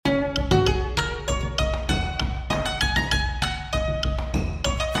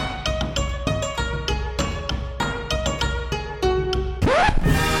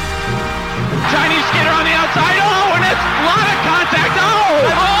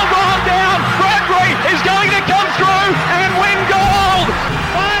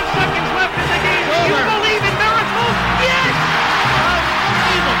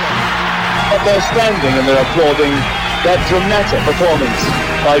they're standing and they're applauding that dramatic performance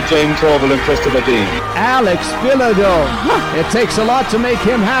by James Orville and Christopher Dean. Alex Bilodeau. It takes a lot to make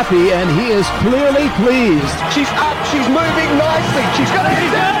him happy, and he is clearly pleased. She's up, she's moving nicely. She's got to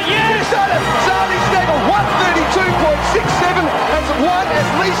hit it. Yes! She's done it. Sally Stagel, 132.67, has won at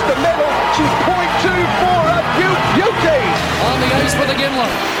least a medal. She's 0.24 up. Beauty. On the ice with a Gimlet.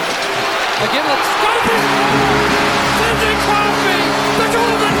 A Gimlet scoping. Cindy Crosby, the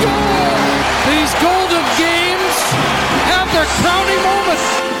golden goal. These golden games have their crowning moments.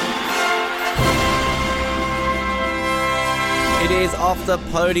 It is Off the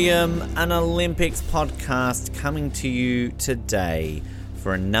Podium, an Olympics podcast coming to you today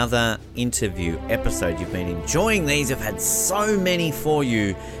for another interview episode. You've been enjoying these. I've had so many for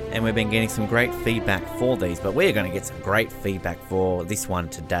you, and we've been getting some great feedback for these, but we're going to get some great feedback for this one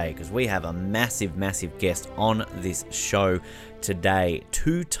today because we have a massive, massive guest on this show today.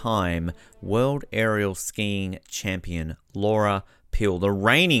 Two-time world aerial skiing champion Laura Pill, the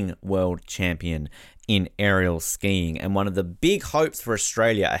reigning world champion in aerial skiing and one of the big hopes for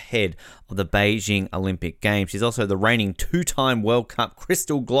Australia ahead of the Beijing Olympic Games. She's also the reigning two-time World Cup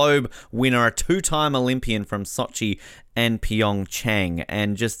Crystal Globe winner, a two-time Olympian from Sochi and Pyeongchang,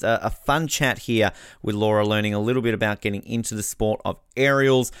 and just a fun chat here with Laura, learning a little bit about getting into the sport of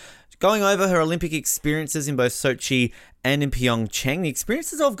aerials, going over her Olympic experiences in both Sochi and in Pyeongchang, the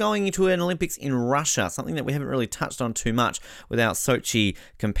experiences of going into an Olympics in Russia, something that we haven't really touched on too much with our Sochi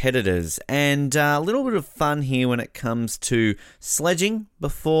competitors, and a little bit of fun here when it comes to sledging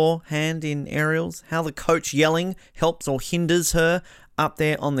beforehand in aerials, how the coach yelling helps or hinders her up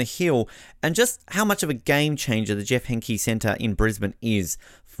there on the hill, and just how much of a game changer the Jeff Henke Centre in Brisbane is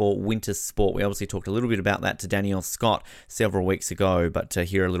for winter sport. We obviously talked a little bit about that to Danielle Scott several weeks ago, but to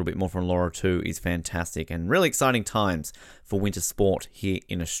hear a little bit more from Laura too is fantastic, and really exciting times for winter sport here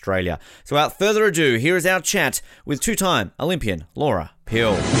in Australia. So without further ado, here is our chat with two-time Olympian Laura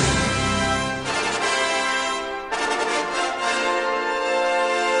Pill.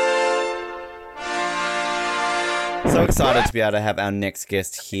 So excited to be able to have our next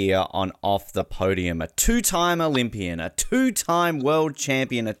guest here on Off the Podium, a two-time Olympian, a two-time world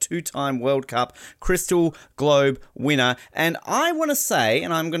champion, a two-time World Cup Crystal Globe winner, and I want to say,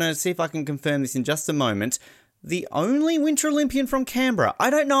 and I'm going to see if I can confirm this in just a moment, the only Winter Olympian from Canberra. I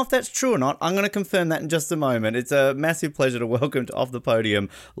don't know if that's true or not. I'm going to confirm that in just a moment. It's a massive pleasure to welcome to Off the Podium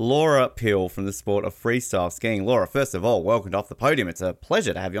Laura Pill from the sport of freestyle skiing. Laura, first of all, welcome to Off the Podium. It's a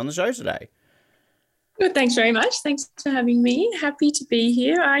pleasure to have you on the show today. Good, thanks very much. Thanks for having me. Happy to be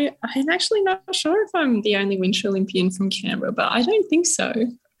here. I'm actually not sure if I'm the only Winter Olympian from Canberra, but I don't think so.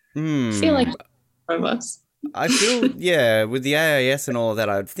 I feel like one of us. I feel, yeah, with the AAS and all of that,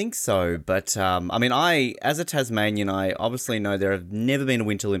 I'd think so. But, I mean, as a Tasmanian, I obviously know there have never been a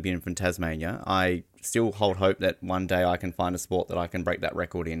Winter Olympian from Tasmania. I still hold hope that one day I can find a sport that I can break that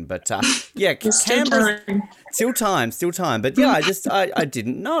record in. But, yeah, Canberra, still time. But, yeah, I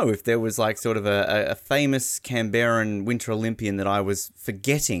didn't know if there was, like, sort of a famous Canberran Winter Olympian that I was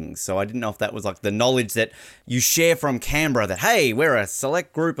forgetting. So I didn't know if that was, like, the knowledge that you share from Canberra that, hey, we're a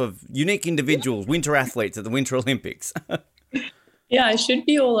select group of unique individuals, winter athletes at the Winter Olympics. Yeah, I should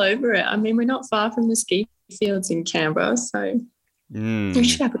be all over it. I mean, we're not far from the ski fields in Canberra, so we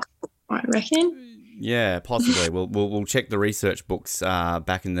should have a couple, I reckon. Yeah, possibly. We'll check the research books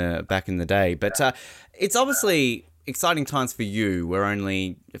back in the day, but it's obviously exciting times for you. We're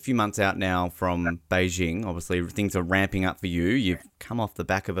only a few months out now from Beijing. Obviously, things are ramping up for you. You've come off the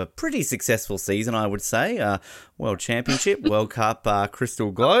back of a pretty successful season, I would say. World Championship, World Cup,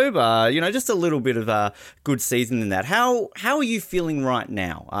 Crystal Globe. Just a little bit of a good season in that. How are you feeling right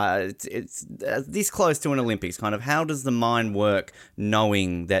now? It's this close to an Olympics. Kind of, how does the mind work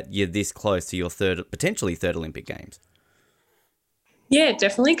knowing that you're this close to your potentially third Olympic Games? Yeah, it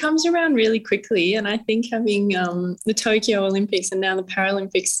definitely comes around really quickly. And I think having the Tokyo Olympics and now the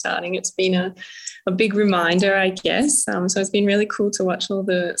Paralympics starting, it's been a big reminder, I guess. So it's been really cool to watch all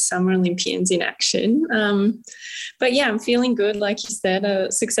the Summer Olympians in action. But yeah, I'm feeling good. Like you said, a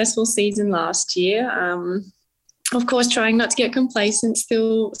successful season last year. Of course, trying not to get complacent,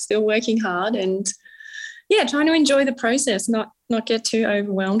 still working hard, and yeah, trying to enjoy the process, not get too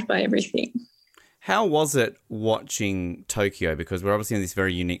overwhelmed by everything. How was it watching Tokyo? Because we're obviously in this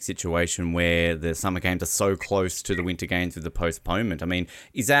very unique situation where the Summer Games are so close to the Winter Games with the postponement. I mean,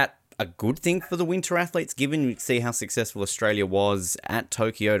 is that a good thing for the winter athletes, given you see how successful Australia was at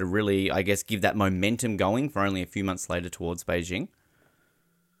Tokyo, to really, I guess, give that momentum going for only a few months later towards Beijing?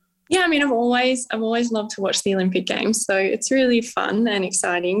 Yeah, I mean, I've always loved to watch the Olympic Games, so it's really fun and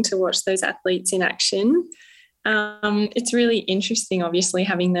exciting to watch those athletes in action. It's really interesting, obviously,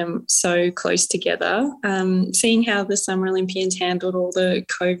 having them so close together. Seeing how the Summer Olympians handled all the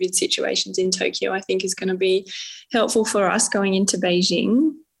COVID situations in Tokyo, I think is going to be helpful for us going into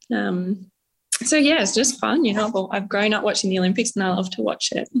Beijing. So, yeah, it's just fun. I've grown up watching the Olympics and I love to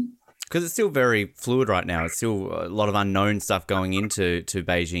watch it. Because it's still very fluid right now. It's still a lot of unknown stuff going into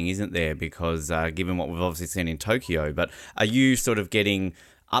Beijing, isn't there? Because given what we've obviously seen in Tokyo, but are you sort of getting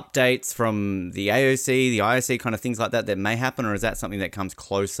updates from the AOC, the IOC, kind of things like that may happen, or is that something that comes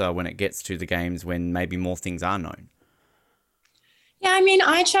closer when it gets to the games when maybe more things are known? Yeah, I mean,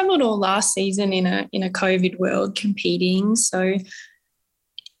 I travelled all last season in a COVID world competing, so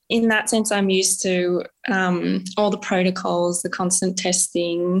in that sense, I'm used to all the protocols, the constant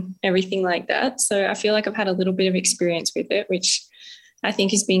testing, everything like that. So I feel like I've had a little bit of experience with it, which I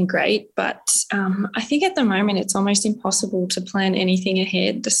think has been great. But I think at the moment it's almost impossible to plan anything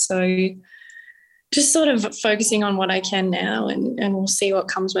ahead. So just sort of focusing on what I can now and we'll see what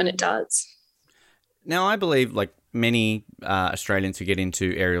comes when it does. Now, I believe, like many Australians who get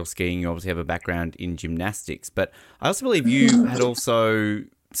into aerial skiing, you obviously have a background in gymnastics, but I also believe you had also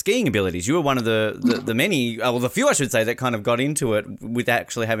skiing abilities. You were one of the many, well, the few I should say, that kind of got into it with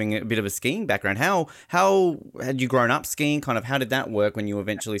actually having a bit of a skiing background. How had you grown up skiing? Kind of how did that work when you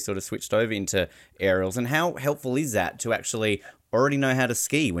eventually sort of switched over into aerials? And how helpful is that to actually already know how to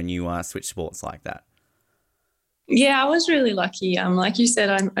ski when you switch sports like that? Yeah, I was really lucky. Like you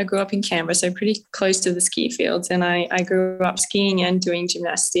said, I grew up in Canberra, so pretty close to the ski fields, and I grew up skiing and doing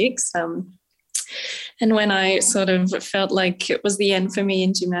gymnastics. And when I sort of felt like it was the end for me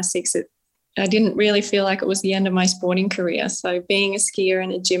in gymnastics, I didn't really feel like it was the end of my sporting career. So being a skier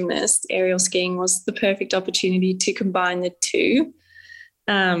and a gymnast, aerial skiing was the perfect opportunity to combine the two.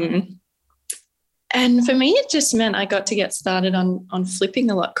 And for me, it just meant I got to get started on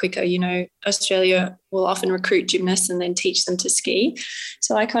flipping a lot quicker. Australia will often recruit gymnasts and then teach them to ski.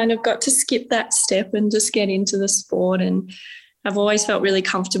 So I kind of got to skip that step and just get into the sport. And I've always felt really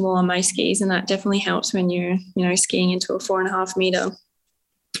comfortable on my skis, and that definitely helps when you're, skiing into a 4.5 metre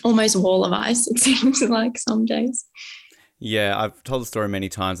almost wall of ice, it seems like some days. Yeah, I've told the story many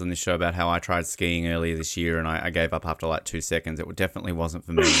times on this show about how I tried skiing earlier this year and I gave up after like 2 seconds. It definitely wasn't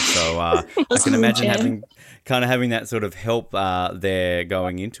for me. So I can imagine having that sort of help there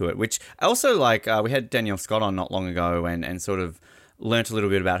going into it, which also we had Danielle Scott on not long ago and sort of learnt a little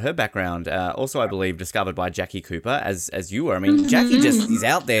bit about her background. Also, I believe, discovered by Jackie Cooper, as you were. I mean, Jackie just is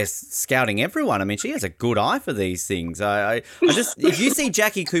out there scouting everyone. I mean, she has a good eye for these things. I just, if you see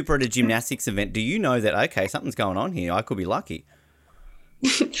Jackie Cooper at a gymnastics event, do you know that, okay, something's going on here? I could be lucky. I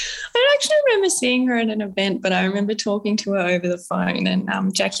don't actually remember seeing her at an event, but I remember talking to her over the phone.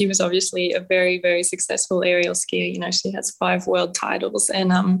 And Jackie was obviously a very, very successful aerial skier. She has 5 world titles.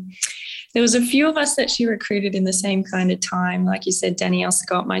 And there was a few of us that she recruited in the same kind of time. Like you said, Danielle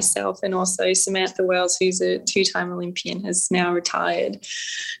Scott, myself, and also Samantha Wells, who's a 2-time Olympian, has now retired.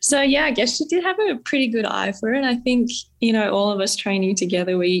 So, yeah, I guess she did have a pretty good eye for it. I think, all of us training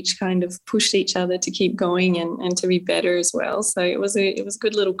together, we each kind of pushed each other to keep going and to be better as well. So it was a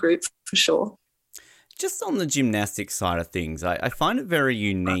good little group for sure. Just on the gymnastics side of things, I find it very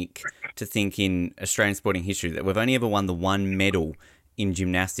unique to think in Australian sporting history that we've only ever won the 1 medal in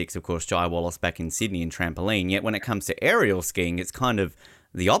gymnastics, of course, Jai Wallace back in Sydney in trampoline. Yet when it comes to aerial skiing, it's kind of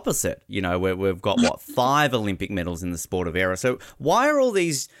the opposite. Where we've got, 5 Olympic medals in the sport of aero. So why are all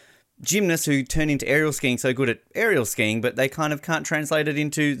these gymnasts who turn into aerial skiing so good at aerial skiing, but they kind of can't translate it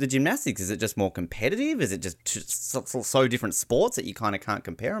into the gymnastics? Is it just more competitive? Is it just so different sports that you kind of can't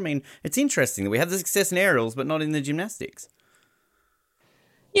compare? I mean, it's interesting that we have the success in aerials, but not in the gymnastics.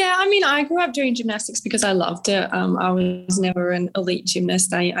 Yeah, I mean, I grew up doing gymnastics because I loved it. I was never an elite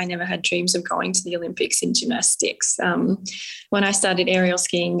gymnast. I never had dreams of going to the Olympics in gymnastics. When I started aerial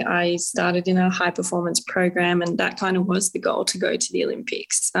skiing, I started in a high performance program, and that kind of was the goal, to go to the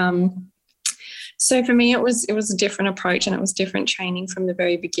Olympics. So for me, it was a different approach, and it was different training from the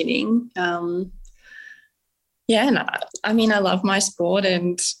very beginning. And I mean, I love my sport,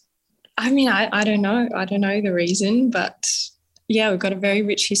 and I mean, I don't know the reason, but yeah, we've got a very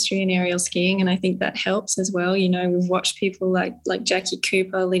rich history in aerial skiing, and I think that helps as well. We've watched people like Jackie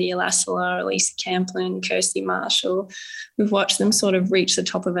Cooper, Lydia Lassila, Elisa Camplin, Kirsty Marshall. We've watched them sort of reach the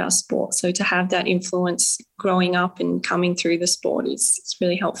top of our sport. So to have that influence growing up and coming through the sport is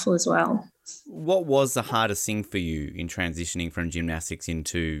really helpful as well. What was the hardest thing for you in transitioning from gymnastics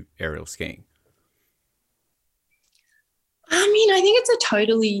into aerial skiing? I mean, I think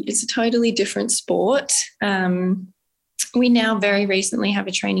it's a totally different sport. we now very recently have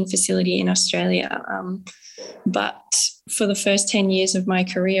a training facility in Australia, but for the first 10 years of my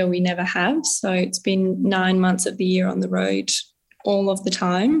career, we never have. So it's been 9 months of the year on the road all of the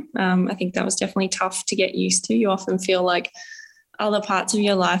time. I think that was definitely tough to get used to. You often feel like other parts of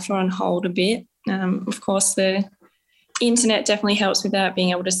your life are on hold a bit. Of course, the internet definitely helps with that,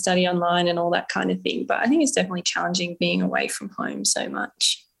 being able to study online and all that kind of thing. But I think it's definitely challenging being away from home so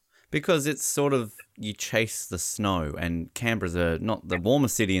much. Because it's sort of, you chase the snow, and Canberra's not the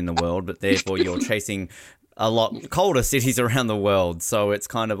warmest city in the world, but therefore you're chasing a lot colder cities around the world. So it's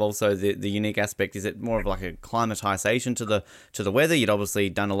kind of also the unique aspect. Is it more of like a climatization to the weather? You'd obviously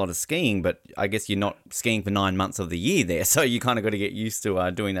done a lot of skiing, but I guess you're not skiing for 9 months of the year there. So you kind of got to get used to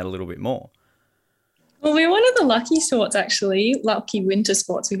doing that a little bit more. Well, we're one of the lucky sorts, actually, lucky winter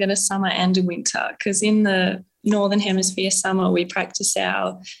sports. We get a summer and a winter, because in the Northern Hemisphere summer, we practice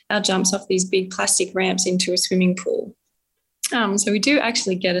our jumps off these big plastic ramps into a swimming pool. So we do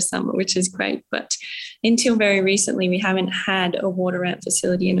actually get a summer, which is great. But until very recently, we haven't had a water ramp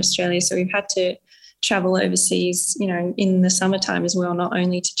facility in Australia. So we've had to travel overseas, in the summertime as well, not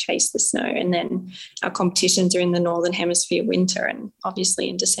only to chase the snow. And then our competitions are in the Northern Hemisphere winter. And obviously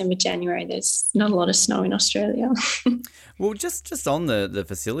in December, January, there's not a lot of snow in Australia. Well, just on the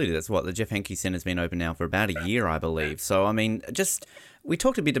facility, that's what the Jeff Henke Centre's been open now for about a year, I believe. So, I mean, we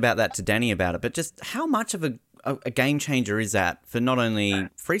talked a bit about that to Danny about it, but just how much of a game changer is that for not only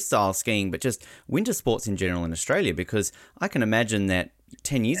freestyle skiing, but just winter sports in general in Australia? Because I can imagine that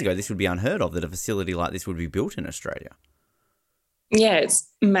 10 years ago, this would be unheard of, that a facility like this would be built in Australia. Yeah, it's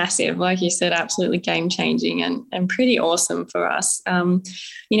massive. Like you said, absolutely game-changing and pretty awesome for us. When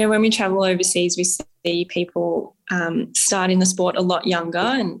we travel overseas, we see people start in the sport a lot younger,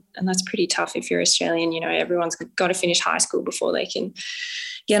 and that's pretty tough if you're Australian. Everyone's got to finish high school before they can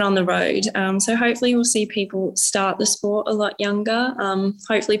get on the road. So hopefully we'll see people start the sport a lot younger.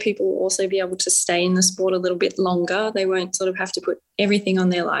 Hopefully people will also be able to stay in the sport a little bit longer. They won't sort of have to put everything on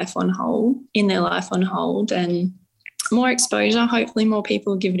their life on hold, and more exposure. Hopefully more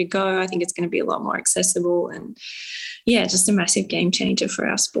people will give it a go. I think it's going to be a lot more accessible, and just a massive game changer for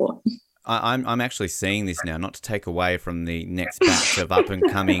our sport. I'm actually seeing this now, not to take away from the next batch of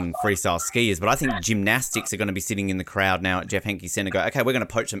up-and-coming freestyle skiers, but I think gymnastics are going to be sitting in the crowd now at Jeff Henke Centre. Go, okay, we're going to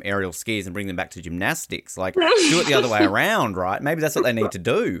poach some aerial skiers and bring them back to gymnastics. Like, do it the other way around, right? Maybe that's what they need to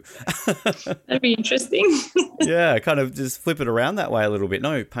do. That'd be interesting. Yeah, kind of just flip it around that way a little bit.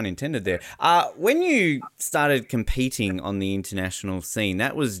 No pun intended there. When you started competing on the international scene,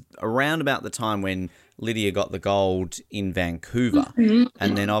 that was around about the time when Lydia got the gold in Vancouver. Mm-hmm.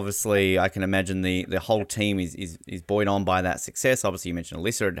 And then obviously I can imagine the whole team is buoyed on by that success. Obviously you mentioned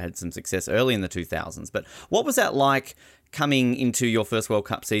Alyssa had some success early in the 2000s, but what was that like coming into your first World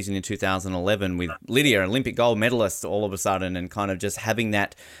Cup season in 2011 with Lydia, Olympic gold medalist all of a sudden, and kind of just having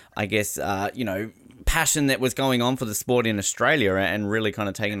that, I guess, passion that was going on for the sport in Australia and really kind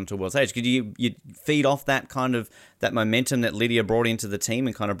of taking it to a world stage? Could you feed off that kind of that momentum that Lydia brought into the team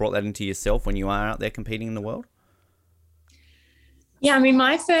and kind of brought that into yourself when you are out there competing in the world? Yeah, I mean,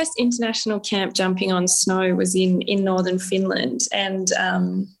 my first international camp jumping on snow was in northern Finland, and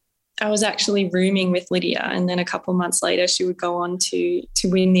I was actually rooming with Lydia, and then a couple of months later she would go on to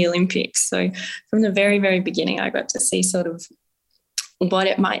win the Olympics. So from the very, very beginning, I got to see sort of what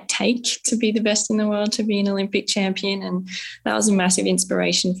it might take to be the best in the world, to be an Olympic champion. And that was a massive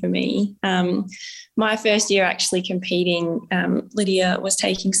inspiration for me. My first year actually competing, Lydia was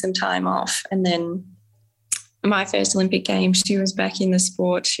taking some time off. And then my first Olympic Games, she was back in the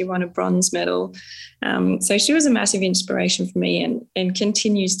sport. She won a bronze medal. So she was a massive inspiration for me and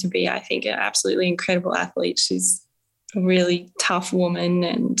continues to be, I think, an absolutely incredible athlete. She's a really tough woman,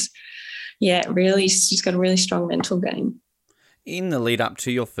 and she's got a really strong mental game. In the lead up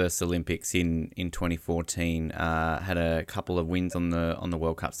to your first Olympics in 2014, had a couple of wins on the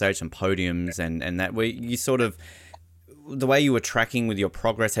World Cup stage, some podiums, and that where you sort of, the way you were tracking with your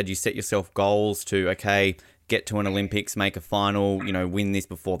progress, had you set yourself goals to, okay, get to an Olympics, make a final, win this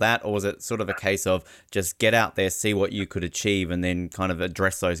before that? Or was it sort of a case of just get out there, see what you could achieve, and then kind of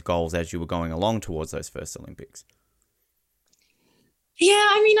address those goals as you were going along towards those first Olympics? Yeah,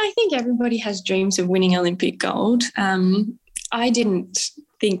 I mean, I think everybody has dreams of winning Olympic gold. I didn't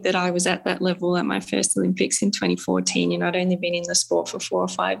think that I was at that level at my first Olympics in 2014. I'd only been in the sport for 4 or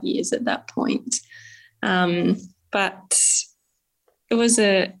 5 years at that point. But it was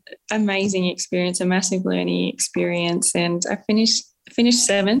an amazing experience, a massive learning experience. And I finished finished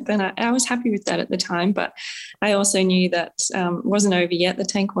 7th, and I was happy with that at the time. But I also knew that wasn't over yet. The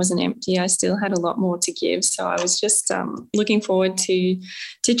tank wasn't empty. I still had a lot more to give. So I was just looking forward to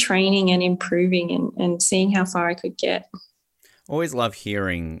training and improving and seeing how far I could get. Always love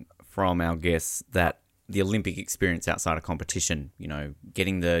hearing from our guests that the Olympic experience outside of competition,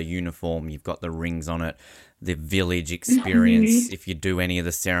 getting the uniform, you've got the rings on it, the village experience, if you do any of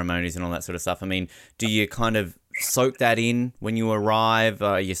the ceremonies and all that sort of stuff. I mean, do you kind of soak that in when you arrive?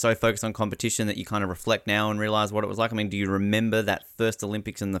 Are you so focused on competition that you kind of reflect now and realize what it was like? I mean, do you remember that first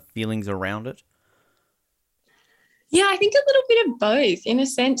Olympics and the feelings around it? Yeah, I think a little bit of both. In a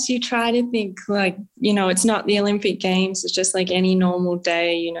sense, you try to think like, it's not the Olympic Games. It's just like any normal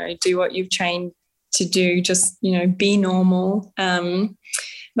day, do what you've trained to do, just, be normal.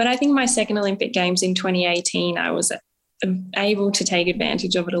 But I think my second Olympic Games in 2018, I was able to take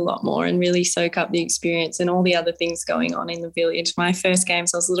advantage of it a lot more and really soak up the experience and all the other things going on in the village. My first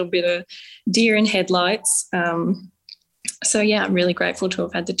Games, I was a little bit of deer in headlights. So, yeah, I'm really grateful to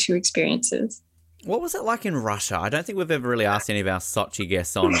have had the 2 experiences. What was it like in Russia? I don't think we've ever really asked any of our Sochi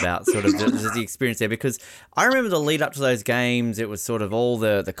guests on about sort of the experience there, because I remember the lead up to those games, it was sort of all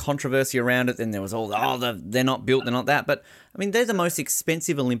the controversy around it. Then there was all they're not built, they're not that. But I mean, they're the most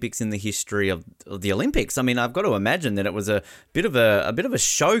expensive Olympics in the history of the Olympics. I mean, I've got to imagine that it was a bit of a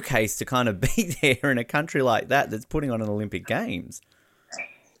showcase to kind of be there in a country like that that's putting on an Olympic Games.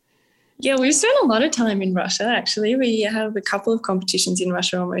 Yeah, we've spent a lot of time in Russia, actually. We have a couple of competitions in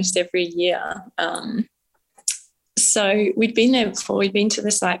Russia almost every year. So we'd been there before. We'd been to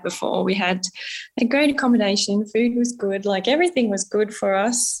the site before. We had a great accommodation. Food was good. Like, everything was good for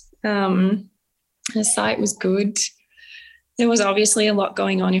us. The site was good. There was obviously a lot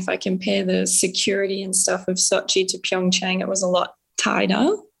going on. If I compare the security and stuff of Sochi to Pyeongchang, it was a lot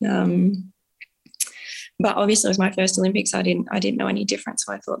tighter. But obviously, it was my first Olympics. I didn't know any difference.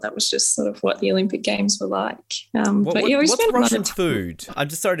 So I thought that was just sort of what the Olympic Games were like. What's Russian food? I'm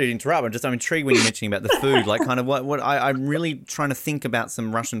just sorry to interrupt. I'm intrigued when you're mentioning about the food. Like, kind of I'm really trying to think about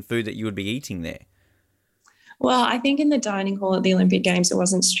some Russian food that you would be eating there. Well, I think in the dining hall at the Olympic Games, it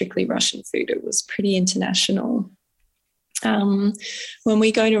wasn't strictly Russian food. It was pretty international. When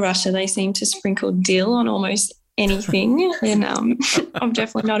we go to Russia, they seem to sprinkle dill on almost anything, and I'm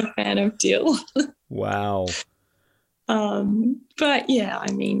definitely not a fan of dill. Wow. But yeah,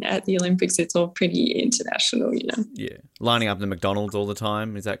 I mean, at the Olympics, it's all pretty international, Yeah. Lining up the McDonald's all the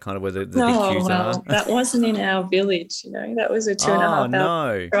time. Is that kind of where the big queues are? That wasn't in our village, That was a 2.5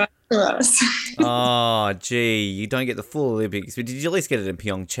 hour drive for us. Oh, gee. You don't get the full Olympics. But did you at least get it in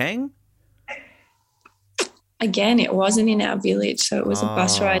Pyeongchang? Again, it wasn't in our village, so it was a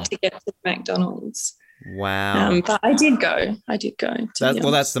bus ride to get to the McDonald's. Wow. But I did go.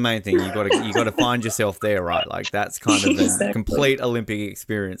 That's the main thing. You got to find yourself there, right? Like, that's kind of the complete Olympic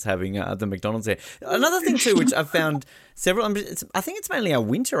experience, having the McDonald's there. Another thing too, which I've found several. I think it's mainly our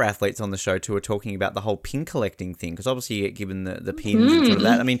winter athletes on the show too are talking about the whole pin collecting thing, because obviously you get given the pins and sort of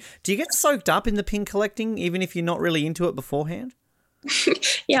that. I mean, do you get soaked up in the pin collecting even if you're not really into it beforehand?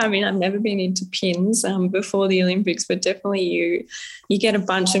 Yeah, I mean, I've never been into pins before the Olympics, but definitely you get a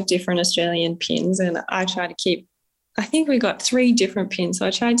bunch of different Australian pins, and I try to keep, I think we got 3 different pins, so I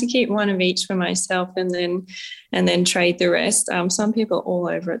tried to keep one of each for myself and then trade the rest. Some people all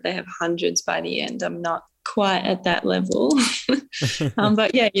over it, they have hundreds by the end. I'm not quite at that level.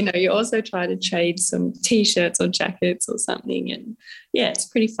 But yeah, you also try to trade some T-shirts or jackets or something, and yeah, it's a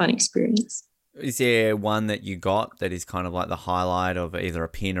pretty fun experience. Is there one that you got that is kind of like the highlight of either a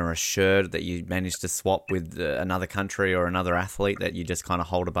pin or a shirt that you managed to swap with another country or another athlete that you just kind of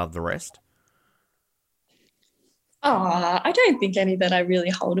hold above the rest? I don't think any that I really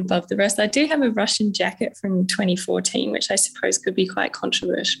hold above the rest. I do have a Russian jacket from 2014, which I suppose could be quite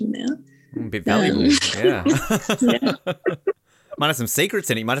controversial now. A bit valuable, yeah. Yeah. Might have some secrets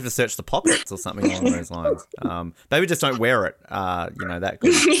in it. You might have to search the pockets or something along those lines. Maybe just don't wear it. That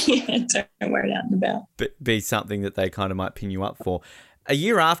could yeah, don't wear it out and about. Be something that they kind of might pin you up for. A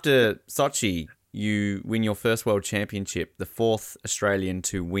year after Sochi, you win your first World Championship, the 4th Australian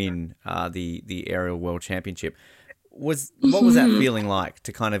to win the aerial World Championship. What was that feeling like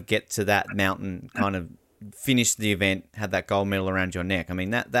to kind of get to that mountain, kind of finish the event, have that gold medal around your neck? I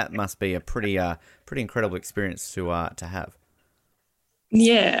mean, that must be a pretty incredible experience to have.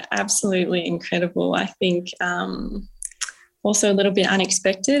 Yeah, absolutely incredible. I think also a little bit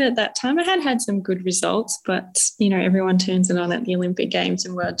unexpected at that time. I had some good results, but, everyone turns it on at the Olympic Games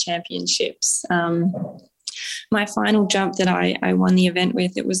and World Championships. My final jump that I won the event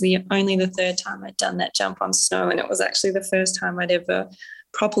with, it was only the 3rd time I'd done that jump on snow, and it was actually the first time I'd ever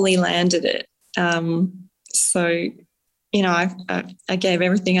properly landed it. So I gave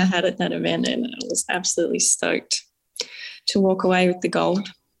everything I had at that event, and I was absolutely stoked to walk away with the gold.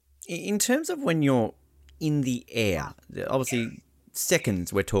 In terms of when you're in the air, obviously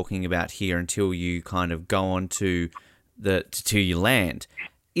seconds we're talking about here until you kind of go on to you land.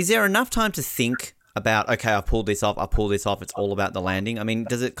 Is there enough time to think about, okay, I pulled this off, it's all about the landing? I mean,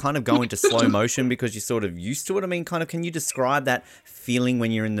 does it kind of go into slow motion because you're sort of used to it? I mean, kind of, can you describe that feeling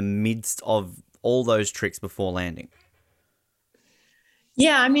when you're in the midst of all those tricks before landing?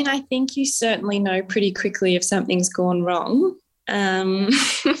 Yeah, I mean, I think you certainly know pretty quickly if something's gone wrong. And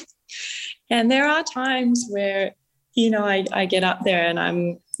there are times where, I get up there and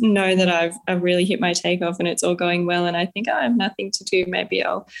I know that I've really hit my takeoff and it's all going well, and I think I have nothing to do. Maybe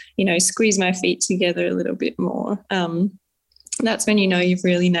I'll, squeeze my feet together a little bit more. That's when you've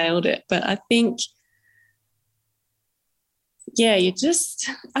really nailed it. But I think, yeah, a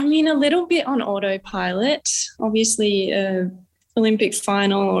little bit on autopilot. Obviously, Olympic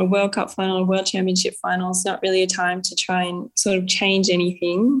final or World Cup final or World Championship final is not really a time to try and sort of change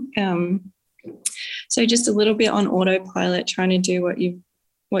anything. So just a little bit on autopilot, trying to do what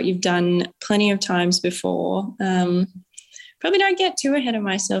you've done plenty of times before. Probably don't get too ahead of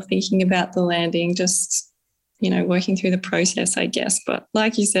myself thinking about the landing, just, working through the process, I guess. But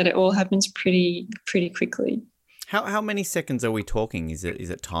like you said, it all happens pretty quickly. How many seconds are we talking? Is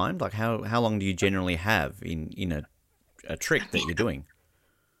it timed? Like how long do you generally have in a trick that you're doing?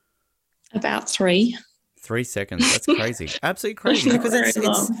 About 3. 3 seconds. That's crazy. Absolutely crazy.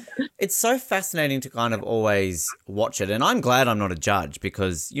 Because it's so fascinating to kind of always watch it. And I'm glad I'm not a judge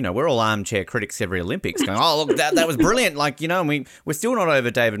because, we're all armchair critics every Olympics going, oh, look, that was brilliant. Like, and we're still not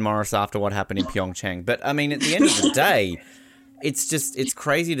over David Morris after what happened in Pyeongchang. But, I mean, at the end of the day, it's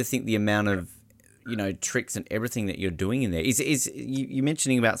crazy to think the amount of, tricks and everything that you're doing in there. Is you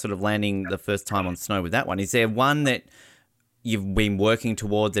mentioning about sort of landing the first time on snow with that one. Is there one that you've been working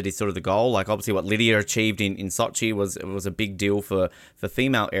towards that is sort of the goal? Like obviously what Lydia achieved in Sochi was a big deal for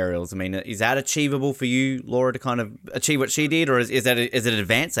female aerials. I mean, is that achievable for you, Laura, to kind of achieve what she did, or is it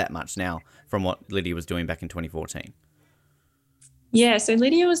advanced that much now from what Lydia was doing back in 2014? Yeah, so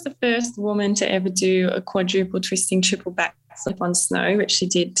Lydia was the first woman to ever do a quadruple twisting triple backflip on snow, which she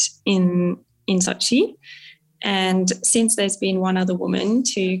did in Sochi. And since there's been one other woman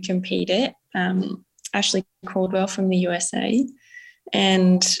to compete it, Ashley Caldwell from the USA.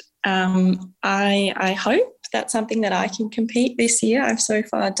 And I hope that's something that I can compete this year. I've so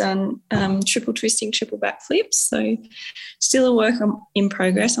far done triple twisting, triple backflips. So still a work in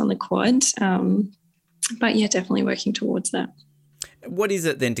progress on the quad. But yeah, definitely working towards that. What is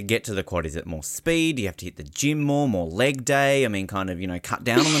it then to get to the quad? Is it more speed? Do you have to hit the gym more leg day? I mean, kind of, cut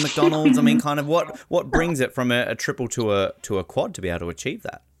down on the McDonald's? I mean, kind of what brings it from a triple to a quad to be able to achieve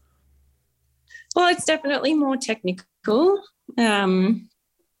that? Well, it's definitely more technical.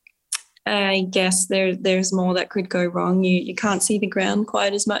 I guess there's more that could go wrong. You can't see the ground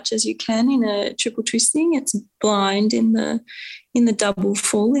quite as much as you can in a triple twisting. It's blind in the double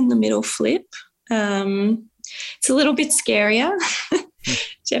full in the middle flip. It's a little bit scarier.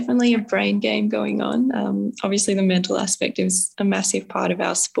 Definitely a brain game going on. Obviously, the mental aspect is a massive part of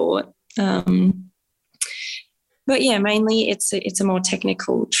our sport. But yeah, mainly it's a more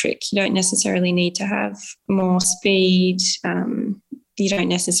technical trick. You don't necessarily need to have more speed. You don't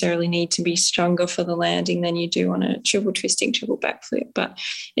necessarily need to be stronger for the landing than you do on a triple twisting, triple backflip. But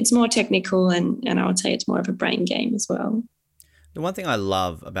it's more technical, and I would say it's more of a brain game as well. The one thing I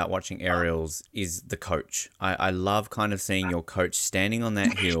love about watching aerials is the coach. I love kind of seeing your coach standing on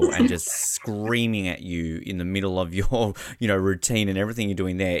that hill and just screaming at you in the middle of your, routine and everything you're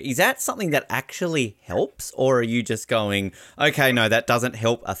doing there. Is that something that actually helps, or are you just going, okay, no, that doesn't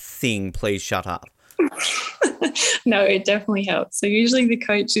help a thing, please shut up? No, it definitely helps. So usually the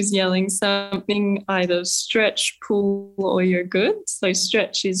coach is yelling something, either stretch, pull, or you're good. So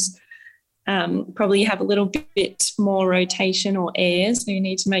stretch is probably have a little bit more rotation or air, so you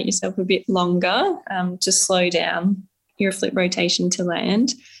need to make yourself a bit longer to slow down your flip rotation to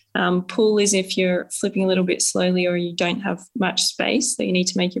land. Pull is if you're flipping a little bit slowly or you don't have much space, so you need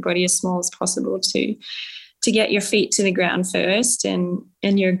to make your body as small as possible to get your feet to the ground first, and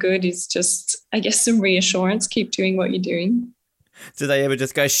your good is just, I guess, some reassurance, keep doing what you're doing. Do they ever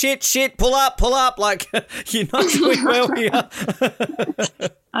just go, shit, pull up, like, you're not doing well here?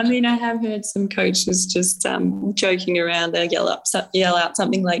 I mean, I have heard some coaches just joking around. They'll yell out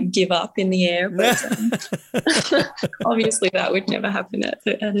something like give up in the air. But obviously that would never happen at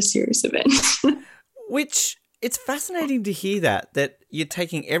a serious event. Which, it's fascinating to hear that you're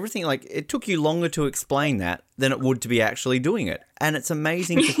taking everything, like it took you longer to explain that than it would to be actually doing it. And it's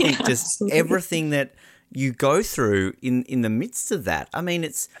amazing to think just everything that you go through in the midst of that. I mean,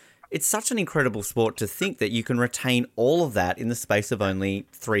 it's such an incredible sport to think that you can retain all of that in the space of only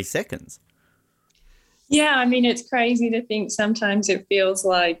 3 seconds. Yeah, I mean, it's crazy to think sometimes it feels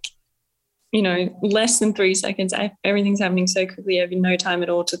like, less than 3 seconds, everything's happening so quickly, you have no time at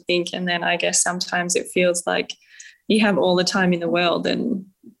all to think. And then I guess sometimes it feels like you have all the time in the world, and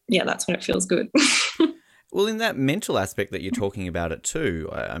yeah, that's when it feels good. Well, in that mental aspect that you're talking about it too,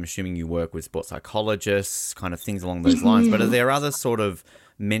 I'm assuming you work with sports psychologists, kind of things along those lines, but are there other sort of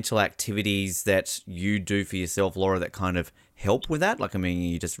mental activities that you do for yourself, Laura, that kind of help with that? Like, I mean,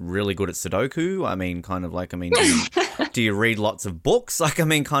 you're just really good at Sudoku. I mean, kind of like, do you read lots of books? Like, I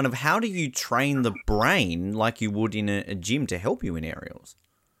mean, kind of how do you train the brain like you would in a gym to help you in aerials?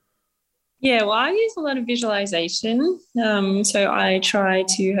 Yeah, well, I use a lot of visualization. So I try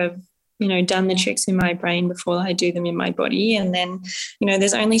to have, done the tricks in my brain before I do them in my body. And then,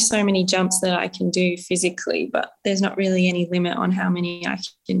 there's only so many jumps that I can do physically, but there's not really any limit on how many I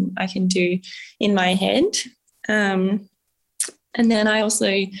can do in my head. And then I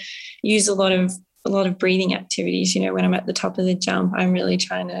also use a lot of breathing activities. When I'm at the top of the jump, I'm really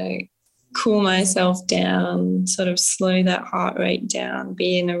trying to cool myself down, sort of slow that heart rate down,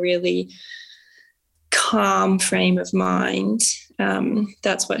 be in a really calm frame of mind.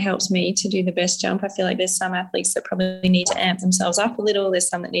 That's what helps me to do the best jump. I feel like there's some athletes that probably need to amp themselves up a little. There's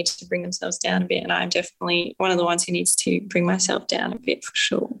some that need to bring themselves down a bit. And I'm definitely one of the ones who needs to bring myself down a bit for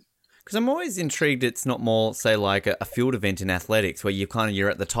sure. Because I'm always intrigued it's not more, say, like a field event in athletics where you're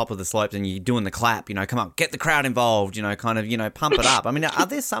at the top of the slopes and you're doing the clap, come on, get the crowd involved, pump it up. I mean, are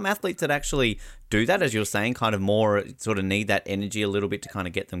there some athletes that actually do that, as you're saying, kind of more sort of need that energy a little bit to kind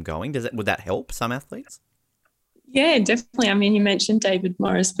of get them going? Would that help some athletes? Yeah, definitely. I mean, you mentioned David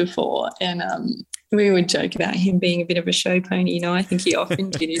Morris before, and we would joke about him being a bit of a show pony. I think he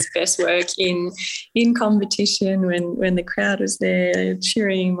often did his best work in competition when the crowd was there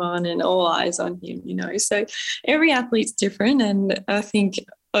cheering him on and all eyes on him, So every athlete's different, and I think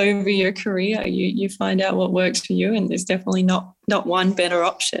over your career you find out what works for you, and there's definitely not one better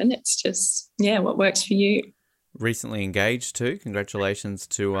option. It's just, what works for you. Recently engaged too. Congratulations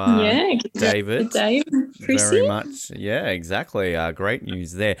to David. Very much. Yeah, exactly. Great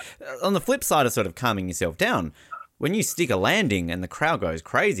news there. On the flip side of sort of calming yourself down, when you stick a landing and the crowd goes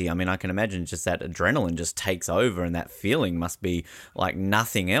crazy, I mean, I can imagine just that adrenaline just takes over, and that feeling must be like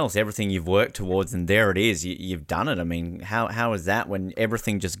nothing else. Everything you've worked towards, and there it is. You've done it. I mean, how is that when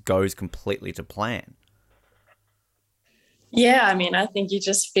everything just goes completely to plan? Yeah, I mean, I think you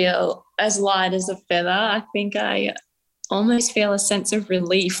just feel as light as a feather. I think I almost feel a sense of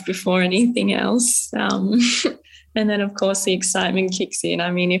relief before anything else. And then, of course, the excitement kicks in.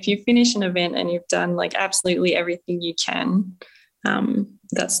 I mean, if you finish an event and you've done like absolutely everything you can,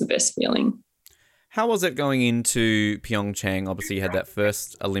 that's the best feeling. How was it going into Pyeongchang? Obviously, you had that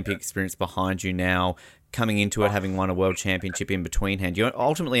first Olympic experience behind you now. Coming into it, having won a world championship in between hand, you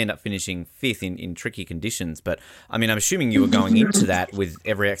ultimately end up finishing 5th in tricky conditions. But, I mean, I'm assuming you were going into that with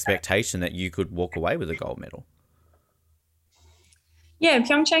every expectation that you could walk away with a gold medal. Yeah,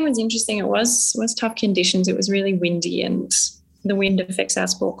 Pyeongchang was interesting. It was tough conditions. It was really windy, and the wind affects our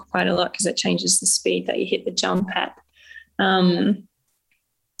sport quite a lot because it changes the speed that you hit the jump at.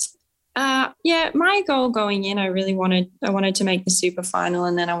 My goal going in, I wanted to make the super final,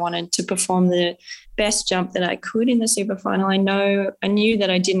 and then I wanted to perform the best jump that I could in the super final. I knew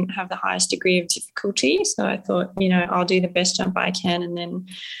that I didn't have the highest degree of difficulty, so I thought, I'll do the best jump I can and then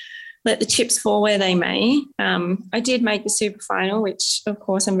let the chips fall where they may. I did make the super final, which of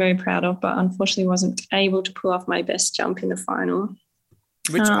course I'm very proud of, but unfortunately wasn't able to pull off my best jump in the final.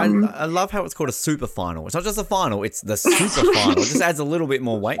 Which I love how it's called a super final. It's not just a final, it's the super final. It just adds a little bit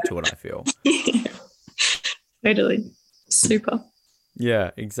more weight to it, I feel. Totally. Super.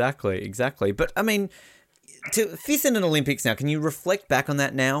 Yeah, exactly. But, I mean, to 5th in an Olympics now, can you reflect back on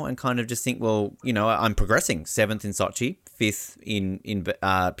that now and kind of just think, well, I'm progressing. 7th in Sochi, 5th in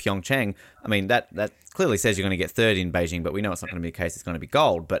Pyeongchang. I mean, that clearly says you're going to get 3rd in Beijing, but we know it's not going to be the case. It's going to be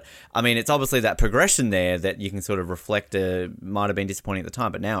gold. But, I mean, it's obviously that progression there that you can sort of reflect might have been disappointing at the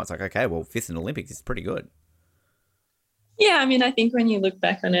time, but now it's like, okay, well, 5th in Olympics is pretty good. Yeah, I mean, I think when you look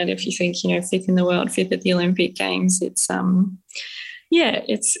back on it, if you think, 5th in the world, 5th at the Olympic Games, it's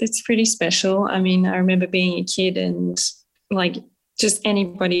it's pretty special. I mean, I remember being a kid and like just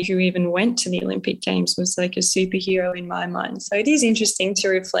anybody who even went to the Olympic Games was like a superhero in my mind. So it is interesting to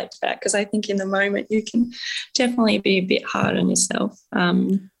reflect back because I think in the moment you can definitely be a bit hard on yourself.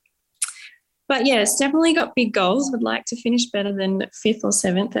 But yeah, it's definitely got big goals. Would like to finish better than 5th or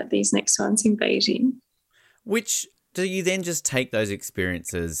 7th at these next ones in Beijing. Which do you then just take those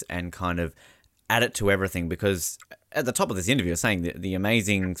experiences and kind of added to everything? Because at the top of this interview, you're saying the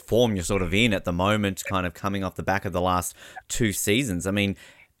amazing form you're sort of in at the moment, kind of coming off the back of the last 2 seasons. I mean,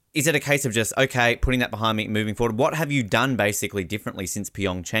 is it a case of just, okay, putting that behind me, moving forward? What have you done basically differently since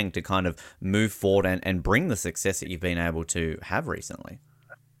Pyeongchang to kind of move forward and bring the success that you've been able to have recently?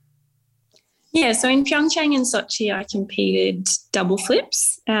 Yeah, so in Pyeongchang and Sochi, I competed double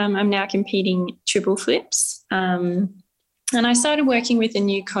flips. I'm now competing triple flips. And I started working with a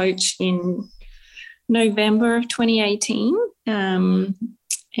new coach in November of 2018.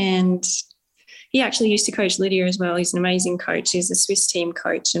 And he actually used to coach Lydia as well. He's an amazing coach. He's a Swiss team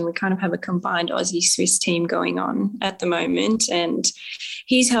coach, and we kind of have a combined Aussie-Swiss team going on at the moment. And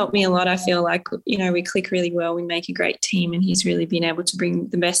he's helped me a lot. I feel like, we click really well. We make a great team, and he's really been able to bring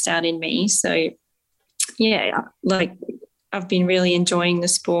the best out in me. So, yeah, like I've been really enjoying the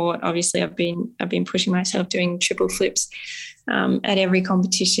sport. Obviously, I've been pushing myself doing triple flips at every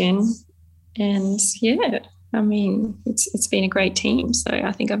competition. And, yeah, I mean, it's been a great team. So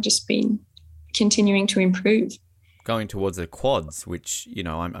I think I've just been continuing to improve. Going towards the quads, which,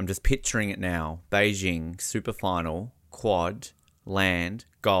 I'm just picturing it now. Beijing, super final, quad, land,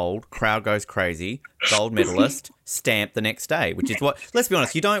 gold, crowd goes crazy, gold medalist, stamp the next day, which is what, let's be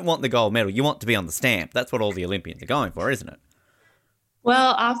honest, you don't want the gold medal, you want to be on the stamp. That's what all the Olympians are going for, isn't it?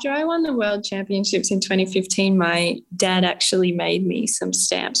 Well, after I won the World Championships in 2015, my dad actually made me some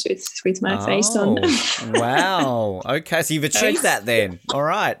stamps with my face on them. Wow. Okay, so you've achieved that then. All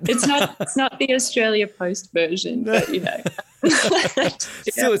right. It's not the Australia Post version, but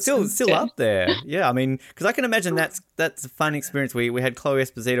still up there. Yeah, I mean, because I can imagine that's a fun experience. We had Chloe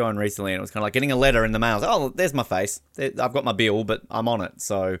Esposito on recently, and it was kind of like getting a letter in the mail. Oh, there's my face. I've got my bill, but I'm on it.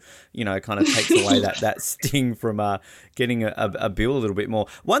 So, kind of takes away that sting from getting a bill a little bit more.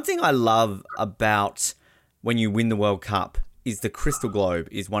 One thing I love about when you win the World Cup is the Crystal Globe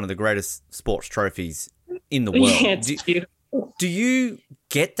is one of the greatest sports trophies in the world. Yeah, it's beautiful. Do you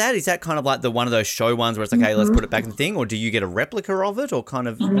get that? Is that kind of like one of those show ones where it's like, hey, let's put it back in the thing, or do you get a replica of it, or kind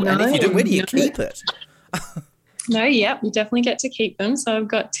of? No, and if you do, where do you keep it? No, yeah, you definitely get to keep them. So I've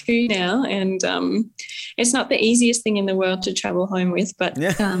got 2 now, and it's not the easiest thing in the world to travel home with, but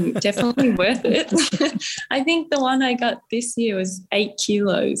definitely worth it. I think the one I got this year was 8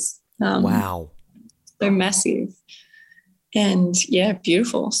 kilos. Wow. So massive. And, yeah,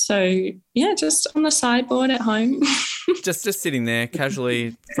 beautiful. So, yeah, just on the sideboard at home. just sitting there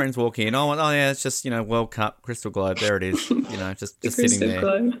casually, friends walk in. Oh, yeah, it's just, World Cup, Crystal Globe. There it is. Just sitting there.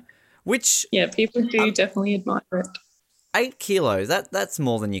 Globe. Which, yeah, people do definitely admire it. 8 kilos, that's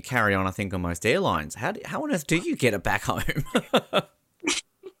more than you carry on, I think, on most airlines. How on earth do you get it back home?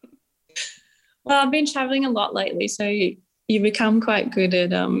 Well, I've been traveling a lot lately, so you become quite good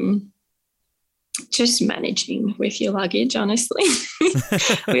at just managing with your luggage, honestly.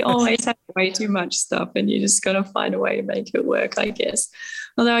 We always have way too much stuff, and you just got to find a way to make it work, I guess.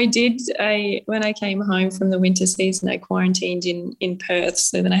 Although when I came home from the winter season, I quarantined in Perth,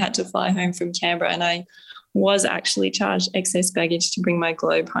 so then I had to fly home from Canberra, and I was actually charged excess baggage to bring my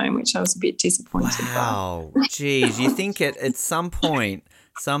globe home, which I was a bit disappointed about. Wow. Geez, you think at some point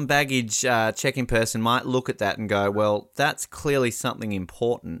some baggage check-in person might look at that and go, well, that's clearly something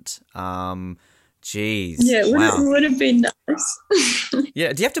important. Jeez. Yeah, it would have been nice.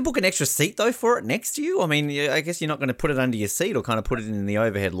 Yeah. Do you have to book an extra seat, though, for it next to you? I mean, I guess you're not going to put it under your seat or kind of put it in the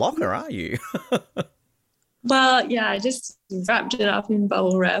overhead locker, are you? Well, yeah, I just wrapped it up in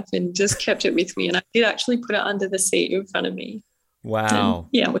bubble wrap and just kept it with me. And I did actually put it under the seat in front of me. Wow. And,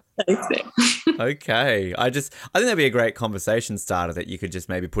 yeah, we're safe there. Okay. I think that'd be a great conversation starter that you could just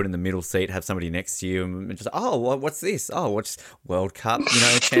maybe put in the middle seat, have somebody next to you and just, what's this? Oh, what's World Cup,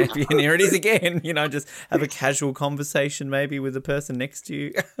 champion. Here it is again. Just have a casual conversation maybe with the person next to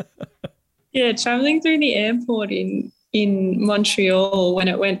you. Yeah, traveling through the airport in Montreal, when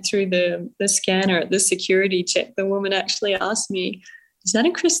it went through the scanner at the security check, the woman actually asked me, is that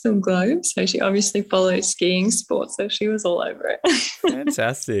a crystal globe? So she obviously follows skiing sports, so she was all over it.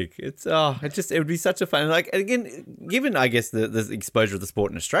 Fantastic. It would be such a fun, like, again, given, I guess, the exposure of the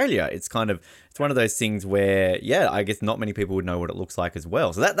sport in Australia, it's one of those things where, yeah, I guess not many people would know what it looks like as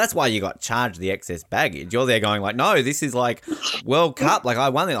well. So that's why you got charged the excess baggage. You're there going like, no, this is like World Cup. Like I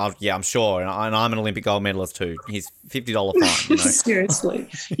won it. Oh, yeah, I'm sure. And I'm an Olympic gold medalist too. Here's $50 fine. Seriously.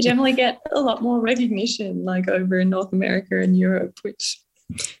 You definitely get a lot more recognition like over in North America and Europe, which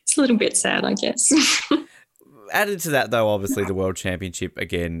it's a little bit sad, I guess. Added to that, though, obviously the World Championship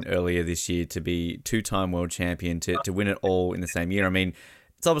again earlier this year, to be 2-time world champion, to win it all in the same year. I mean,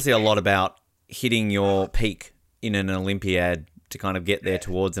 it's obviously a lot about hitting your peak in an Olympiad to kind of get there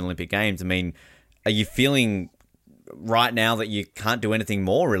towards an Olympic Games. I mean, are you feeling right now that you can't do anything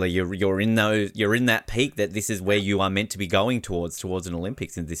more really? You're in that peak that this is where you are meant to be going towards an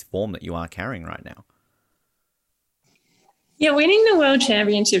Olympics in this form that you are carrying right now. Yeah, winning the World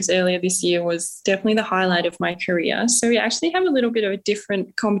Championships earlier this year was definitely the highlight of my career. So we actually have a little bit of a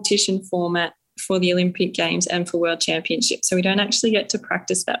different competition format for the Olympic Games and for World Championships. So we don't actually get to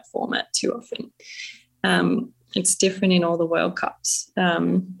practice that format too often. It's different in all the World Cups.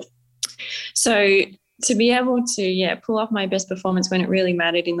 So to be able to, pull off my best performance when it really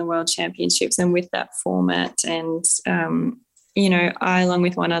mattered in the World Championships and with that format and, I, along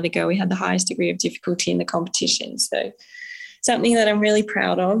with one other girl, we had the highest degree of difficulty in the competition. So something that I'm really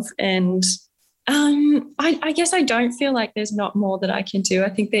proud of. And I guess I don't feel like there's not more that I can do. I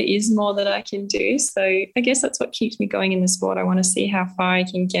think there is more that I can do. So I guess that's what keeps me going in the sport. I want to see how far I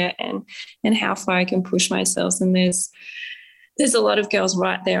can get and how far I can push myself. And there's a lot of girls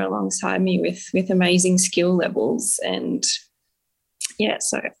right there alongside me with amazing skill levels. And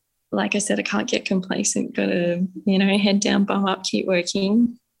so like I said, I can't get complacent. Got to, head down, bum up, keep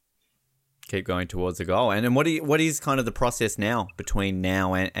working. Keep going towards the goal. And then what is kind of the process now between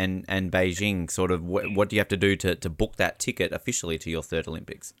now and Beijing? Sort of what do you have to do to book that ticket officially to your third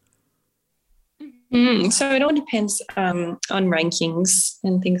Olympics? So it all depends on rankings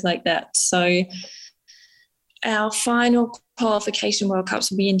and things like that. So our final qualification World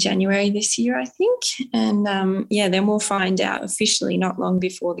Cups will be in January this year, I think. And then we'll find out officially not long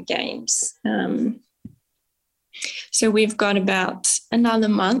before the Games. So we've got about another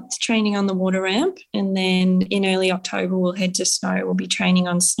month training on the water ramp, and then in early October we'll head to snow. We'll be training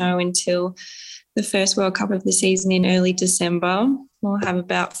on snow until the first World Cup of the season in early December. We'll have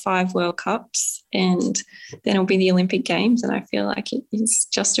about 5 World Cups, and then it'll be the Olympic Games, and I feel like it is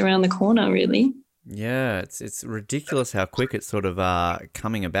just around the corner, really. Yeah, it's ridiculous how quick it's sort of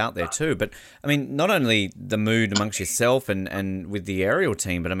coming about there too. But, I mean, not only the mood amongst yourself and with the aerial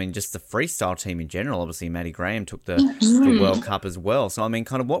team, but, I mean, just the freestyle team in general. Obviously, Maddie Graham took the World Cup as well. So, I mean,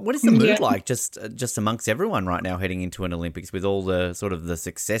 kind of what is the mood like just amongst everyone right now heading into an Olympics with all the sort of the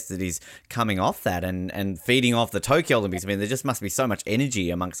success that is coming off that and feeding off the Tokyo Olympics? I mean, there just must be so much energy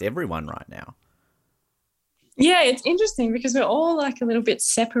amongst everyone right now. Yeah, it's interesting because we're all like a little bit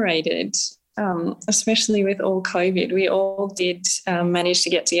separated. Especially with all COVID, we all did manage to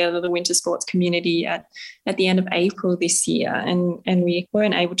get together, the winter sports community at the end of April this year, and we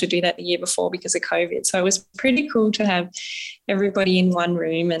weren't able to do that the year before because of COVID. So it was pretty cool to have everybody in one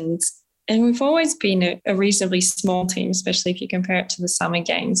room, and we've always been a reasonably small team, especially if you compare it to the summer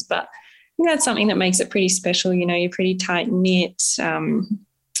games. But I think that's something that makes it pretty special. You're pretty tight-knit.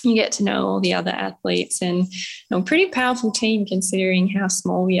 You get to know all the other athletes, and a pretty powerful team considering how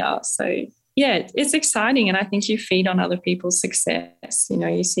small we are. So yeah, it's exciting, and I think you feed on other people's success.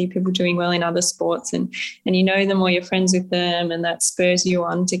 You see people doing well in other sports, and you know them or you're friends with them, and that spurs you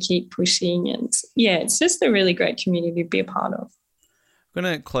on to keep pushing. And yeah, it's just a really great community to be a part of. I'm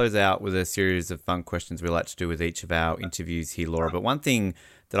going to close out with a series of fun questions we like to do with each of our interviews here, Laura. But one thing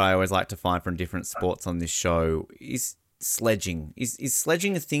that I always like to find from different sports on this show is sledging. Is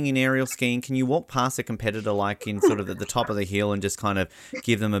sledging a thing in aerial skiing? Can you walk past a competitor like in sort of at the top of the hill and just kind of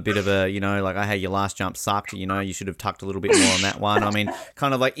give them a bit of a, like, oh, hey, your last jump sucked, you should have tucked a little bit more on that one? I mean,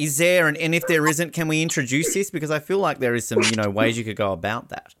 kind of like, is there, and if there isn't, can we introduce this? Because I feel like there is some, ways you could go about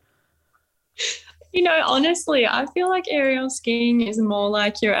that. Honestly, I feel like aerial skiing is more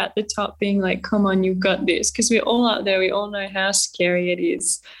like you're at the top being like, come on, you've got this, because we're all out there. We all know how scary it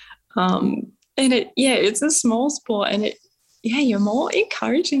is. And it's a small sport, and you're more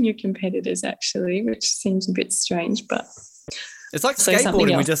encouraging your competitors actually, which seems a bit strange, but it's like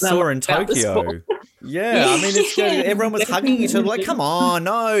skateboarding we just saw in Tokyo. Yeah, I mean, it's everyone was hugging each other like, come on,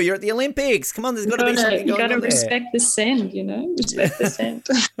 no, you're at the Olympics. Come on, there's got to be something going on there. You got to respect the send, respect the send.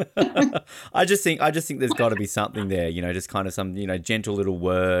 I just think there's got to be something there, just kind of some, gentle little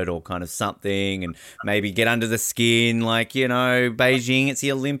word or kind of something, and maybe get under the skin, like, Beijing, it's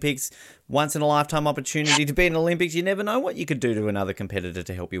the Olympics. Once in a lifetime opportunity to be in the Olympics. You never know what you could do to another competitor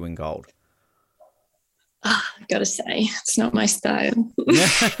to help you win gold. I've got to say, it's not my style.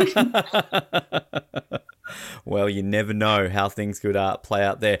 Well, you never know how things could play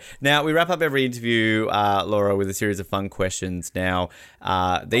out there. Now, we wrap up every interview, Laura, with a series of fun questions. Now,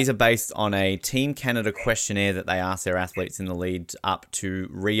 these are based on a Team Canada questionnaire that they asked their athletes in the lead up to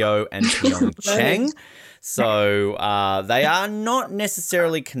Rio and Pyeongchang. So they are not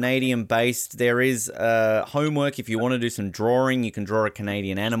necessarily Canadian-based. There is homework. If you want to do some drawing, you can draw a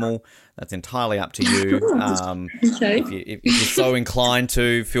Canadian animal. That's entirely up to you. Okay. If you're so inclined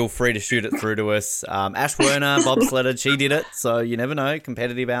to, feel free to shoot it through to us. Ash Werner, bobsledded, she did it. So you never know,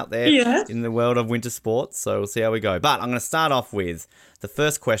 competitive out there in the world of winter sports. So we'll see how we go. But I'm going to start off with the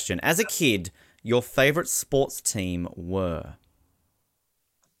first question. As a kid, your favourite sports team were?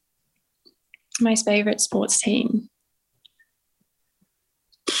 My favourite sports team.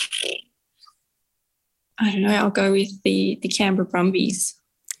 I don't know. I'll go with the Canberra Brumbies.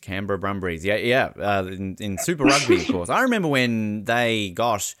 Canberra Brumbies. Yeah. In Super Rugby, of course. I remember when they,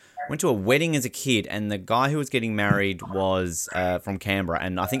 went to a wedding as a kid, and the guy who was getting married was from Canberra,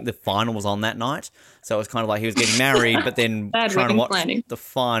 and I think the final was on that night. So it was kind of like he was getting married, but then trying to watch the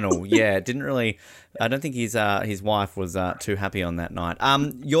final. Yeah, it didn't really. I don't think his wife was too happy on that night.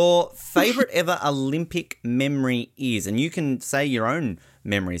 Your favourite ever Olympic memory is, and you can say your own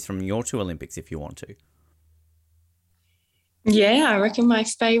memories from your two Olympics if you want to. Yeah, I reckon my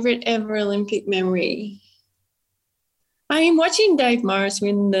favourite ever Olympic memory. I mean, watching Dave Morris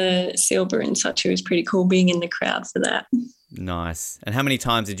win the silver in Sochi was pretty cool, being in the crowd for that. Nice. And how many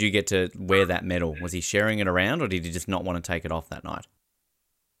times did you get to wear that medal? Was he sharing it around, or did he just not want to take it off that night?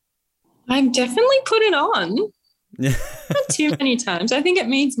 I've definitely put it on. Not too many times. I think it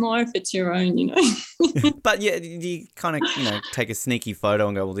means more if it's your own, But yeah, you kind of, take a sneaky photo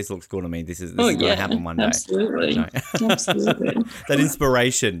and go, well, this looks cool to me. This is going to happen one day. Absolutely. Absolutely. That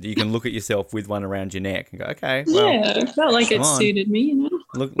inspiration, you can look at yourself with one around your neck and go, okay, well. Yeah, it felt like it suited me,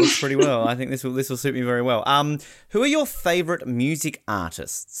 Looks pretty well. I think this will suit me very well. Who are your favourite music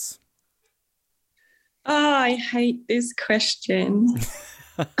artists? Oh, I hate this question.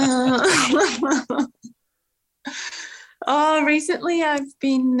 Recently I've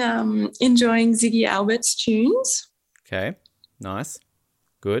been enjoying Ziggy Albert's tunes. Okay, nice.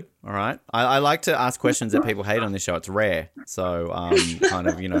 Good, all right. I like to ask questions that people hate on this show. It's rare. So kind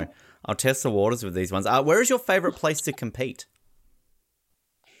of, I'll test the waters with these ones. Where is your favourite place to compete?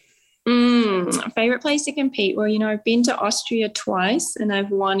 Favourite place to compete? Well, I've been to Austria twice and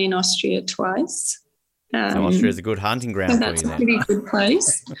I've won in Austria twice. So Austria's a good hunting ground for you then. That's a pretty good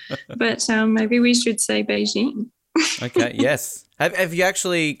place. But maybe we should say Beijing. Okay, yes. Have you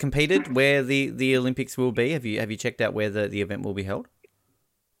actually competed where the Olympics will be? Have you checked out where the event will be held?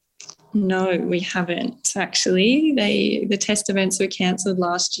 No, we haven't actually. The test events were cancelled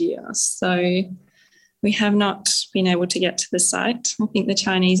last year, so we have not been able to get to the site. I think the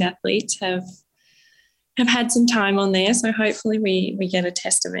Chinese athletes have had some time on there, so hopefully we get a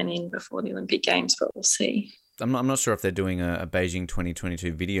test event in before the Olympic Games, but we'll see. I'm not sure if they're doing a Beijing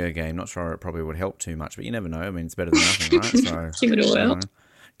 2022 video game. Not sure it probably would help too much, but you never know. I mean, it's better than nothing, right? So give it a whirl.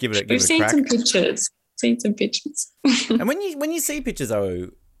 Give it a crack. We've seen some pictures. And when you see pictures, though,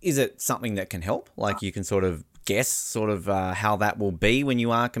 is it something that can help? Like you can sort of guess how that will be when you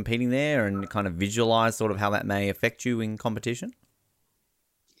are competing there and kind of visualize sort of how that may affect you in competition?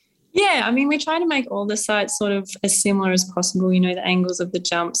 Yeah, I mean, we try to make all the sites sort of as similar as possible. The angles of the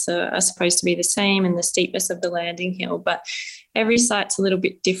jumps are supposed to be the same and the steepness of the landing hill, but every site's a little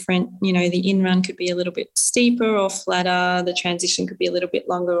bit different. The in-run could be a little bit steeper or flatter. The transition could be a little bit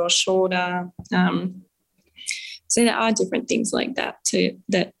longer or shorter. So there are different things like that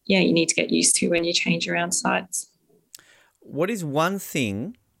that you need to get used to when you change around sites. What is one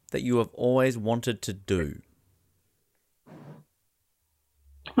thing that you have always wanted to do?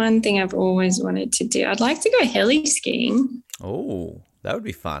 One thing I've always wanted to do. I'd like to go heli skiing. Oh, that would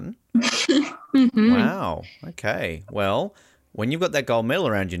be fun. Mm-hmm. Wow. Okay. Well, when you've got that gold medal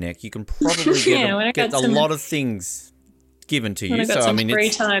around your neck, you can probably get a lot of things given to you. I've got some free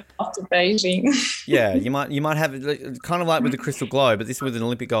time after Beijing. Yeah, you might have it kind of like with the crystal globe, but this with an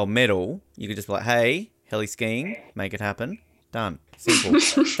Olympic gold medal, you could just be like, hey, heli skiing, make it happen. Done. Simple.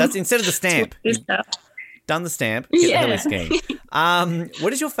 That's instead of the stamp. Done the stamp, get the heli skiing.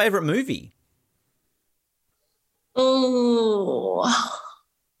 What is your favourite movie? Oh,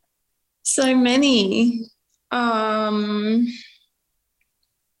 so many.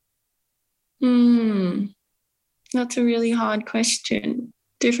 That's a really hard question.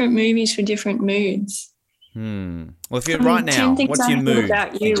 Different movies for different moods. Well, if you're right now, what's your mood?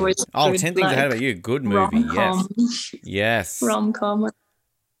 10 Things I Heard About You. Good movie, rom-com. Yes. Rom-com.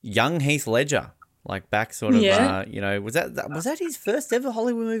 Young Heath Ledger. Like back sort of, was that his first ever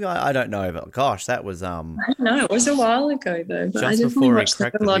Hollywood movie? I don't know, but gosh, that was I don't know. It was a while ago though, but I definitely watched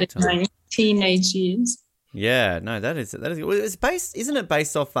a lot in my teenage years. Yeah, no, that is. It's based, isn't it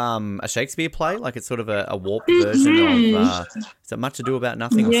based off a Shakespeare play? Like it's sort of a warped version of. Is it Much Ado About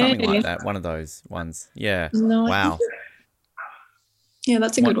Nothing or something like that? One of those ones. Yeah. No, wow. Yeah,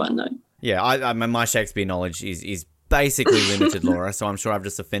 that's a good one though. Yeah, I mean, my Shakespeare knowledge is basically limited, Laura, so I'm sure I've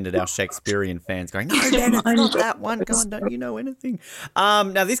just offended our Shakespearean fans going, no, Ben, it's not that one. God, don't you know anything?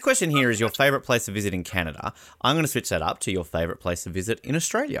 Now, this question here is your favourite place to visit in Canada. I'm going to switch that up to your favourite place to visit in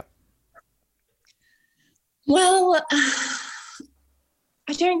Australia. Well,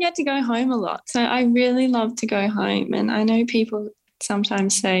 I don't get to go home a lot, so I really love to go home. And I know people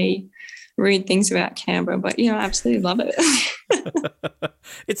sometimes say rude things about Canberra, but, I absolutely love it.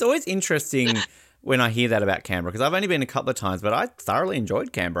 It's always interesting when I hear that about Canberra, because I've only been a couple of times, but I thoroughly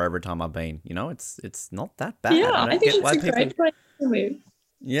enjoyed Canberra every time I've been. It's not that bad. Yeah, I think it's a great place to live.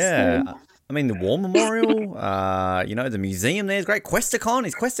 Yeah. So. I mean, the War Memorial, the museum there is great. Questacon,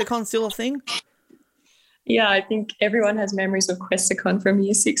 is Questacon still a thing? Yeah, I think everyone has memories of Questacon from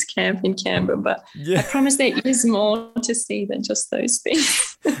Year 6 camp in Canberra, but I promise there is more to see than just those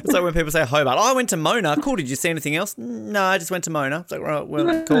things. It's like when people say Hobart, I went to Mona. Cool, did you see anything else? No, I just went to Mona. It's like, right, well,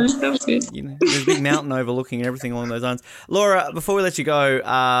 cool. That was good. There's a big mountain overlooking and everything along those lines. Laura, before we let you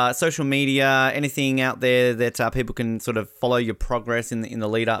go, social media, anything out there that people can sort of follow your progress in the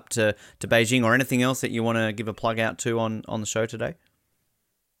lead up to Beijing, or anything else that you want to give a plug out to on the show today?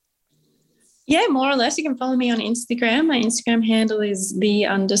 Yeah, more or less. You can follow me on Instagram. My Instagram handle is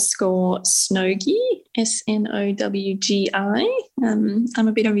 _Snowgi, SNOWGI. I'm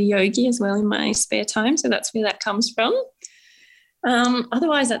a bit of a yogi as well in my spare time, so that's where that comes from.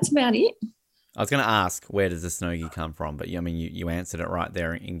 Otherwise, that's about it. I was going to ask, where does the Snowgi come from? But, you answered it right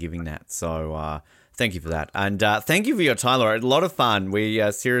there in giving that. So thank you for that. And thank you for your time, Laura. A lot of fun. We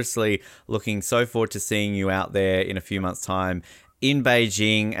are seriously looking so forward to seeing you out there in a few months' time in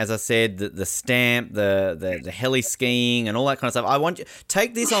Beijing. As I said, the stamp, the heli skiing and all that kind of stuff. I want you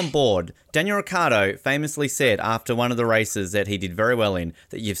take this on board. Daniel Ricciardo famously said after one of the races that he did very well in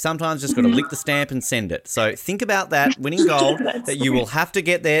that you've sometimes just got to lick the stamp and send it. So think about that, winning gold, that you will have to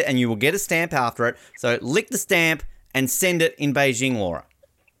get there and you will get a stamp after it. So lick the stamp and send it in Beijing, Laura.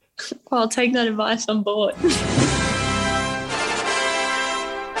 Well, I'll take that advice on board.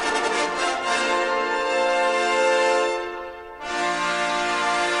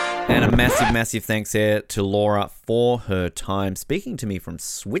 And a massive, massive thanks there to Laura for her time speaking to me from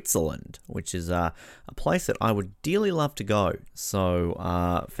Switzerland, which is a place that I would dearly love to go.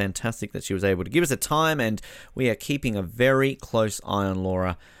 So fantastic that she was able to give us a time, and we are keeping a very close eye on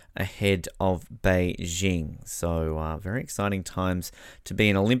Laura ahead of Beijing. So very exciting times to be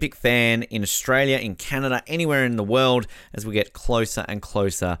an Olympic fan in Australia, in Canada, anywhere in the world as we get closer and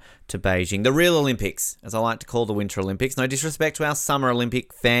closer to Beijing. The real Olympics, as I like to call the Winter Olympics. No disrespect to our Summer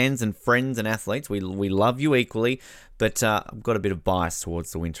Olympic fans and friends and athletes. We love you equally, but I've got a bit of bias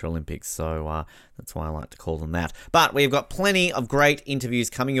towards the Winter Olympics, so that's why I like to call them that. But we've got plenty of great interviews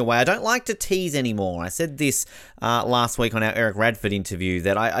coming your way. I don't like to tease anymore. I said this last week on our Eric Radford interview,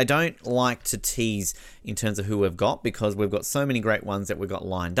 that I don't like to tease in terms of who we've got, because we've got so many great ones that we've got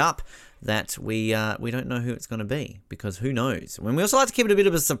lined up that we don't know who it's going to be, because who knows. And we also like to keep it a bit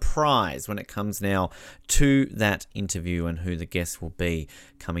of a surprise when it comes now to that interview and who the guest will be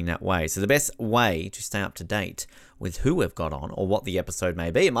coming that way. So the best way to stay up to date with who we've got on or what the episode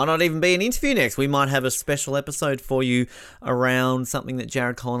may be, it might not even be an interview next. We might have a special episode for you around something that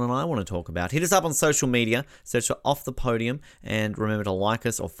Jared, Colin and I want to talk about. Hit us up on social media, search for Off the Podium, and remember to like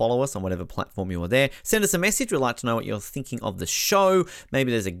us or follow us on whatever platform you are there. Send us a message. We'd like to know what you're thinking of the show.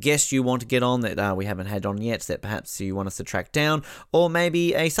 Maybe there's a guest you want to get on that we haven't had on yet that perhaps you want us to track down, or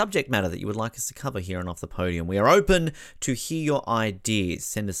maybe a subject matter that you would like us to cover here on Off the Podium. We are open to hear your ideas.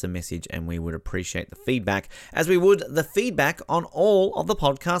 Send us a message and we would appreciate the feedback, as we would the feedback on all of the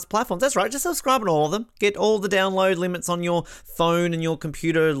podcast platforms. That's right, just subscribe on all of them. Get all the download limits on your phone and your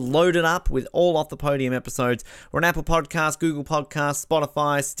computer loaded up with all Off the Podium episodes. We're on Apple Podcasts, Google Podcasts,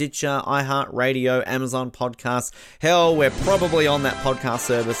 Spotify, Stitcher, iHeartRadio, Amazon Podcasts. Hell, we're probably on that podcast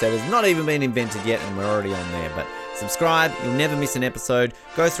service that has not even been invented yet, and we're already on there. But subscribe, you'll never miss an episode.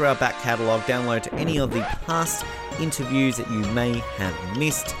 Go through our back catalogue, download to any of the past interviews that you may have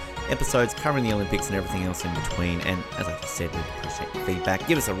missed, episodes covering the Olympics and everything else in between. And as I just said, we appreciate the feedback.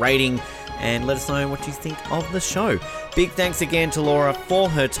 Give us a rating and let us know what you think of the show. Big thanks again to Laura for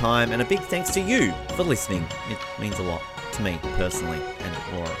her time, and a big thanks to you for listening. It means a lot to me personally,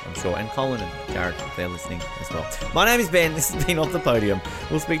 and Laura, I'm sure, and Colin and Jared, if they're listening as well. My name is Ben. This has been Off the Podium.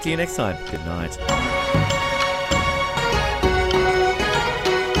 We'll speak to you next time. Good night.